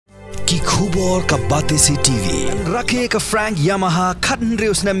ki khubor ka batesi TV rakhe ka Frank Yamaha khatn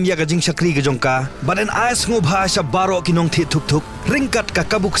reus nam ya ka jing shakri ka jongka baden ais ngo bhasha baro kinong thi thuk thuk ringkat ka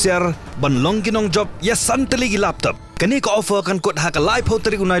kabuk ser ban long kinong job ya santali gi laptop kani ka offer kan kot ha ka live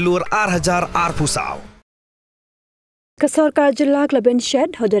hotari unai lur 8000 ar pusaw ka Sorkar jilla ka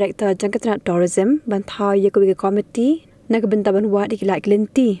Bynshet ho director jangkatna tourism ban thaw ye ko committee nak benta ban wa dik like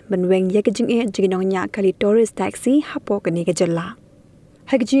lenti ban Weng ye ka Jingeh Nongñiah kali tourist taxi hapo kani ka jilla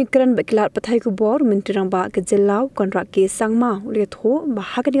hagji kran bakilat pathai ku bor menteri rang ba ka jilla kontrak ke sangma ule tho ba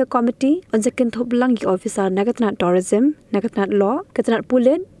hakani ka committee on jakin thop lang ki officer nagatna tourism nagatna law katna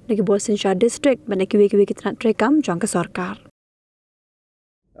pulen nagi Bynshet district ban ki kitna trekam jangka Sorkar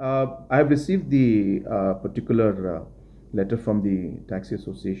I have received the particular letter from the taxi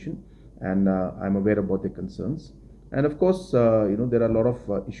association and I'm aware about their concerns. And of course, there are a lot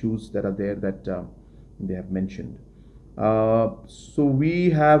of issues that are there that they have mentioned. So I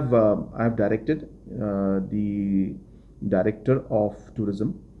have directed the director of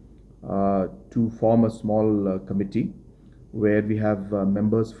tourism to form a small committee where we have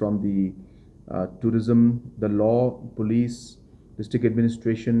members from the tourism, the law, police, district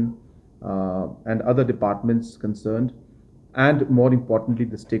administration, and other departments concerned, and more importantly,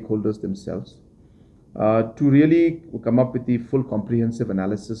 the stakeholders themselves. To really come up with the full comprehensive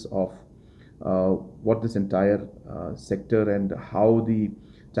analysis of what this entire sector and how the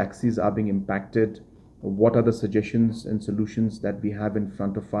taxis are being impacted, what are the suggestions and solutions that we have in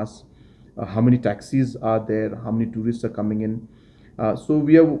front of us, how many taxis are there, how many tourists are coming in. So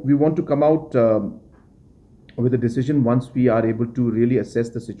we want to come out with a decision once we are able to really assess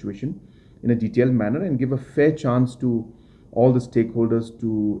the situation in a detailed manner and give a fair chance to all the stakeholders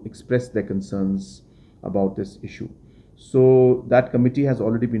to express their concerns about this issue. So that committee has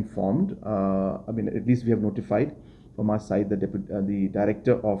already been formed. At least we have notified from our side the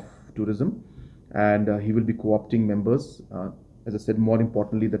director of tourism, and he will be co-opting members. As I said, more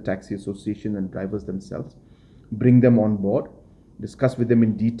importantly, the taxi association and drivers themselves. Bring them on board, discuss with them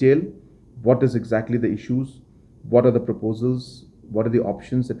in detail what is exactly the issues, what are the proposals, what are the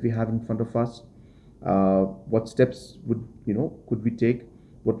options that we have in front of us, what steps could we take,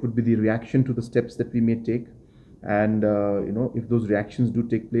 what would be the reaction to the steps that we may take, and if those reactions do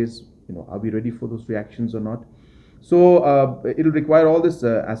take place, are we ready for those reactions or not? So it will require all these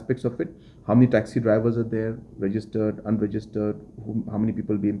aspects of it. How many taxi drivers are there, registered, unregistered, how many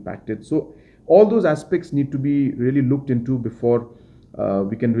people will be impacted. So all those aspects need to be really looked into before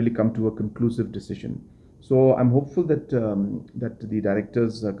we can really come to a conclusive decision. So I'm hopeful that that the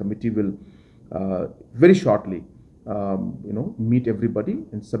directors committee will very shortly meet everybody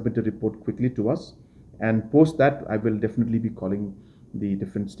and submit a report quickly to us, and post that I will definitely be calling the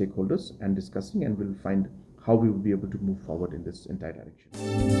different stakeholders and discussing, and we'll find how we will be able to move forward in this entire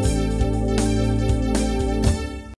direction.